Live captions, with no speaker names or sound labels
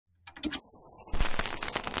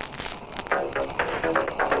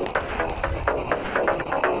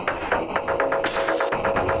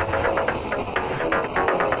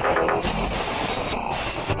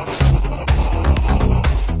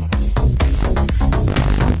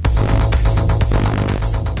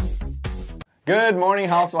Good morning,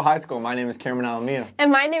 Hallsville High School. My name is Cameron Alamia.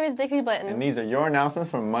 And my name is Dixie Blanton. And these are your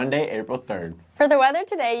announcements for Monday, April 3rd. For the weather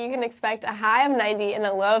today, you can expect a high of 90 and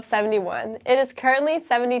a low of 71. It is currently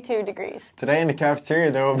 72 degrees. Today in the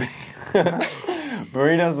cafeteria, there will be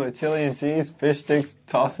burritos with chili and cheese, fish sticks,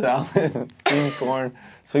 tossed salad, steamed corn,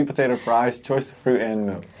 sweet potato fries, choice of fruit, and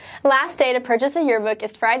milk. Last day to purchase a yearbook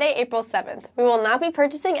is Friday, April 7th. We will not be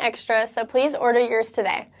purchasing extra, so please order yours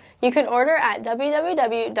today. You can order at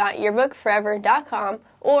www.yearbookforever.com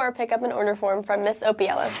or pick up an order form from Miss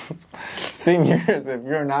Opiella. Seniors, if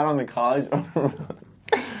you're not on the college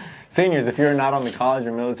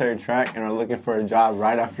or military track and are looking for a job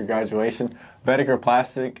right after graduation, Bedecker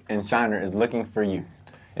Plastic and Shiner is looking for you.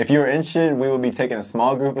 If you are interested, we will be taking a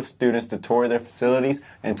small group of students to tour their facilities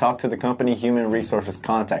and talk to the company human resources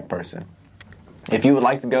contact person. If you would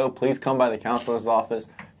like to go, please come by the counselor's office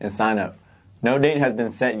and sign up. No date has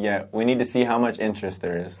been set yet. We need to see how much interest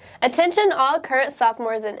there is. Attention all current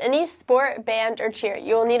sophomores in any sport, band, or cheer.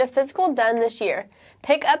 You will need a physical done this year.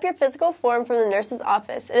 Pick up your physical form from the nurse's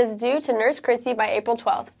office. It is due to Nurse Chrissy by April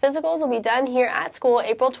 12th. Physicals will be done here at school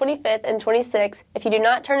April 25th and 26th. If you do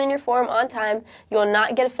not turn in your form on time, you will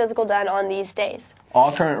not get a physical done on these days.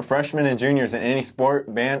 All current freshmen and juniors in any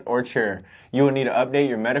sport, band, or cheer, you will need to update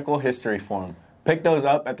your medical history form. Pick those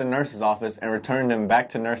up at the nurse's office and return them back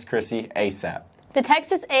to Nurse Chrissy ASAP. The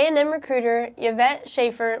Texas A&M recruiter, Yvette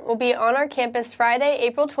Schaefer, will be on our campus Friday,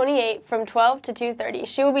 April 28 from 12 to 2:30.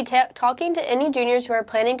 She will be talking to any juniors who are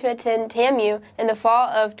planning to attend TAMU in the fall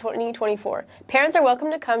of 2024. Parents are welcome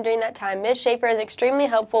to come during that time. Ms. Schaefer is extremely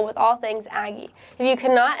helpful with all things Aggie. If you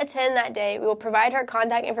cannot attend that day, we will provide her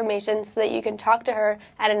contact information so that you can talk to her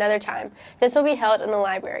at another time. This will be held in the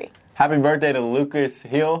library. Happy birthday to Lucas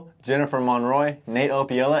Hill, Jennifer Monroy, Nate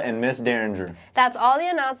Opiella, and Miss Derringer. That's all the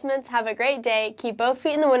announcements. Have a great day. Keep both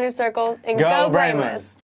feet in the winner's circle and go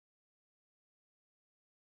Brahmas!